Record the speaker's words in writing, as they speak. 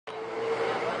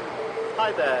Hi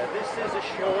there, this is a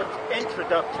short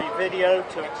introductory video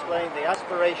to explain the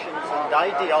aspirations and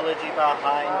ideology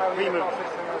behind ReMovement.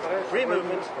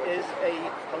 ReMovement is a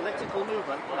political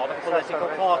movement, not a political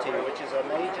party, which is a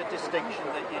major distinction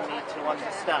that you need to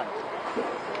understand.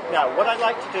 Now, what I'd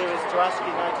like to do is to ask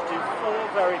you now to do four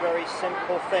very, very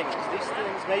simple things. These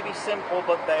things may be simple,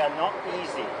 but they are not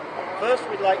easy. First,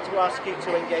 we'd like to ask you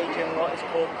to engage in what is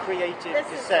called creative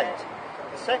dissent.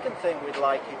 The second thing we'd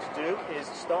like you to do is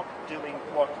stop doing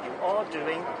what you are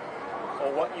doing or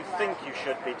what you think you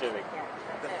should be doing.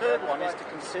 The third one is to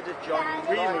consider joining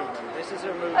ReMovement. This is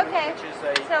a movement which is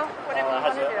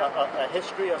has a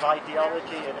history of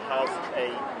ideology, it has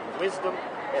a wisdom,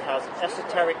 it has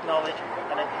esoteric knowledge,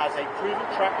 and it has a proven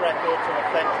track record to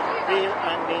effect real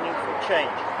and meaningful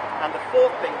change. And the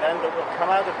fourth thing then that will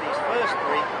come out of these first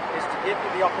three is to give you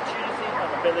the opportunity and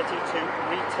ability to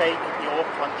retake your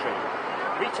country.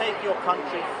 Retake your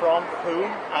country from whom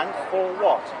and for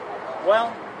what?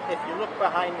 Well, if you look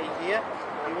behind me here,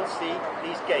 you will see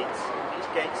these gates. These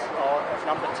gates are at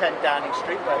number 10 Downing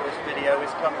Street, where this video is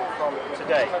coming from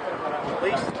today.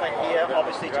 Police are here,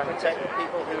 obviously, to protect the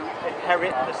people who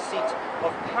inherit the seat of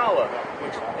power,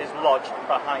 which is lodged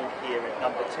behind here at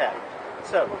number 10.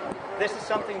 So, this is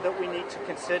something that we need to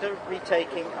consider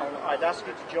retaking, and I'd ask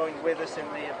you to join with us in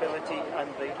the ability and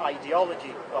the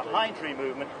ideology behind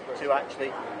ReMovement to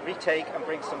actually retake and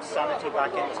bring some sanity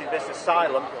back into this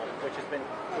asylum, which has been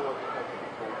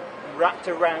wrapped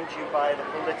around you by the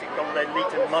political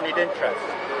elite and moneyed interests.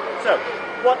 So,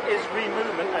 what is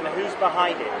ReMovement and who's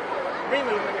behind it?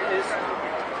 ReMovement is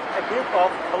a group of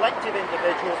collective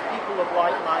individuals, people of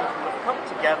like mind, who have come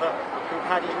together, who've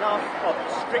had enough of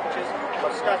the strictures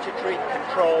of statutory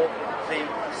control, the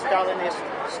Stalinist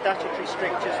statutory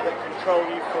strictures that control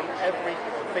you from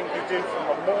everything you do from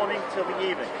the morning till the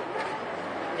evening.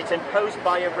 It's imposed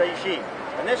by a regime,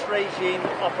 and this regime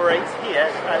operates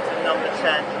here at number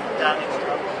 10 Downing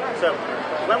Street. So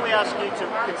when we ask you to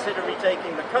consider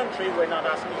retaking the country, we're not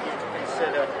asking you to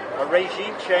consider a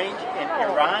regime change in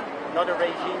Iran, not a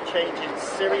regime change in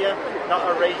Syria, not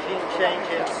a regime change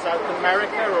in South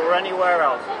America or anywhere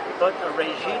else, but a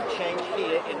regime change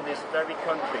here in this very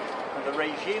country. And the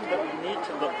regime that we need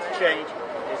to look to change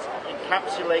is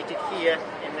encapsulated here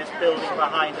in this building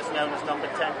behind us, known as number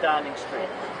 10 Downing Street.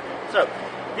 So,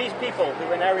 these people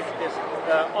who inherited this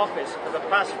office for the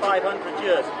past 500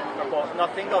 years have brought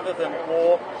nothing other than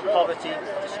war, poverty,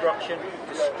 destruction,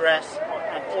 distress,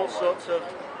 and all sorts of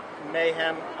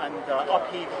mayhem and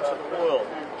upheaval to the world.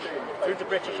 Through the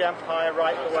British Empire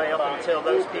right the way up until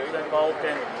those people involved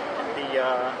in the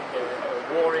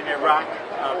war in Iraq,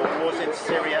 the wars in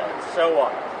Syria, and so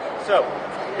on. So,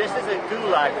 this is a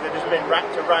gulag that has been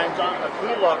wrapped around you, a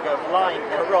gulag of lying,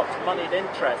 corrupt, moneyed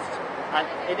interests. And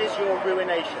it is your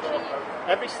ruination.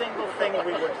 Every single thing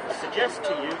we would suggest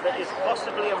to you that is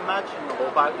possibly imaginable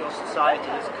about your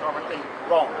society is currently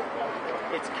wrong.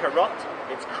 It's corrupt,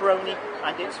 it's crony,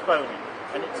 and it's phony.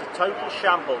 And it's a total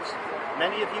shambles.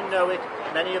 Many of you know it,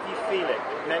 many of you feel it,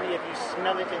 many of you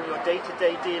smell it in your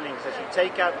day-to-day dealings. As you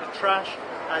take out the trash,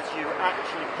 as you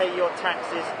actually pay your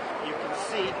taxes, you can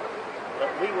see that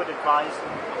we would advise,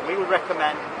 we would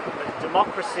recommend that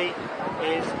democracy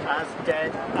is as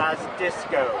dead as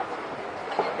disco.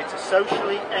 It's a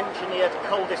socially engineered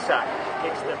cul-de-sac.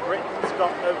 It's the Britain's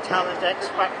Got No Talent X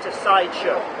Factor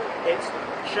sideshow. It's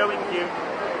showing you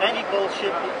any bullshit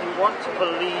that you want to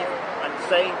believe and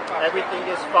saying everything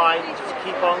is fine, you just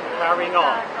keep on carrying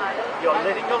on. You're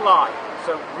living a lie.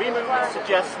 So ReMovement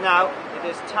suggests now it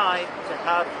is time to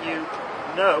have you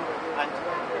know and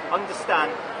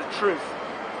understand the truth.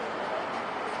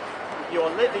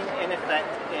 You're living, in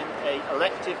effect, in an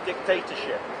elective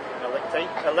dictatorship.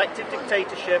 Elective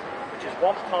dictatorship, which is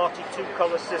one-party,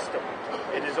 two-colour system.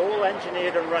 It is all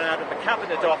engineered and run out of the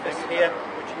Cabinet Office here,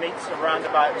 which meets around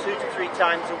about 2 to 3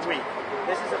 times a week.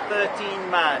 This is a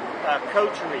 13-man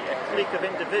coterie, a clique of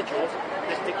individuals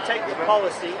that dictate the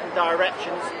policy and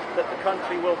directions that the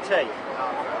country will take.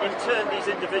 In turn,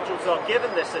 these individuals are given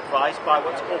this advice by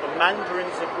what's called the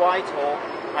mandarins of Whitehall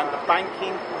and the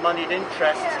banking moneyed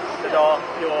interests that are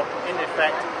your, in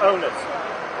effect, owners.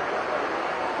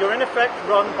 You're in effect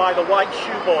run by the White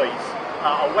Shoe Boys,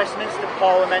 a Westminster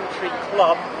parliamentary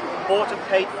club bought and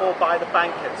paid for by the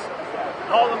bankers.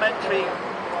 Parliamentary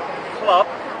club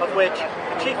of which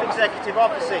the Chief Executive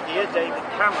Officer here, David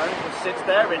Cameron, who sits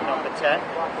there in number 10,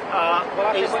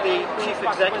 is the Chief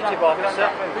Executive Officer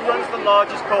who runs the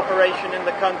largest corporation in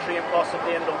the country and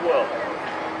possibly in the world.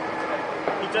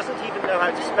 He doesn't even know how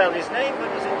to spell his name,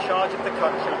 but he's in charge of the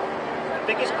country. The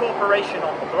biggest corporation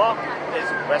on the block is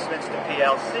Westminster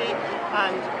PLC,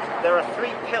 and there are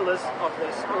three pillars of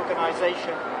this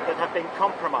organisation that have been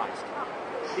compromised.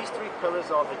 These three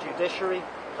pillars are the judiciary,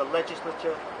 the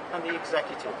legislature, and the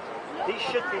executive. These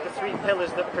should be the three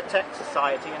pillars that protect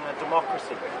society and a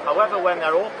democracy. However, when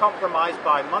they're all compromised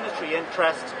by monetary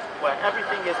interests, where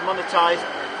everything is monetised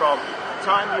from the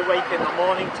time you wake in the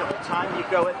morning to the time you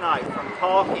go at night, from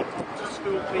parking to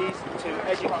school fees to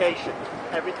education,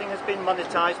 everything has been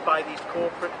monetised by these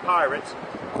corporate pirates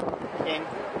in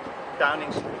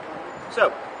Downing Street. So,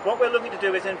 what we're looking to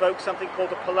do is invoke something called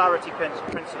the polarity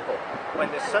principle. When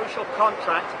the social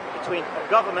contract between a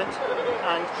government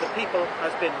and the people has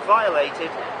been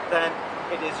violated, then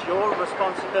it is your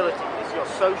responsibility, it is your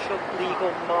social,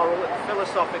 legal, moral and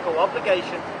philosophical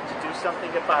obligation to do something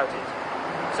about it.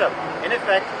 So, in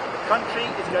effect, the country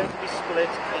is going to be split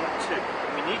in two.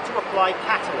 We need to apply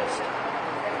catalyst.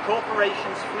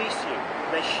 Corporations fleece you,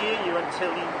 they shear you until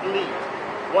you bleed.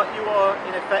 What you are,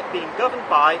 in effect, being governed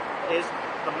by is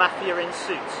the mafia in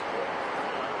suits.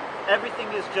 Everything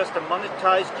is just a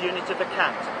monetized unit of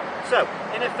account. So,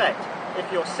 in effect, if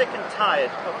you're sick and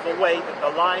tired of the way that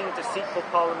the lying, deceitful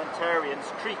parliamentarians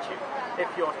treat you, if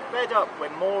you're fed up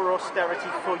with more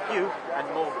austerity for you and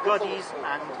more goodies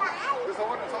and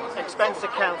expense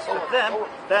accounts for them,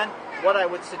 then what I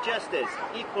would suggest is,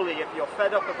 equally, if you're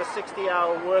fed up of a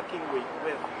 60-hour working week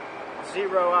with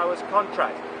 0 hours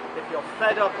contract, if you're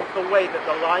fed up of the way that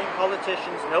the lying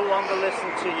politicians no longer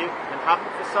listen to you and haven't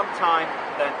for some time,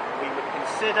 then we would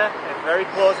consider a very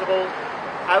plausible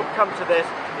outcome to this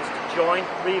is to join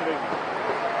ReMovement.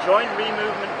 Join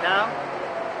ReMovement now.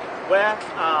 Wear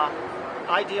our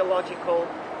ideological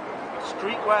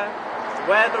streetwear,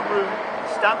 wear the rune,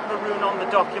 stamp the rune on the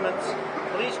documents.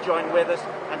 Please join with us,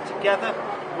 and together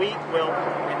we will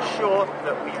ensure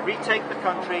that we retake the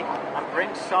country and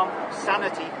bring some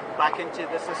sanity back into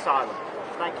this asylum.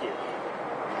 Thank you.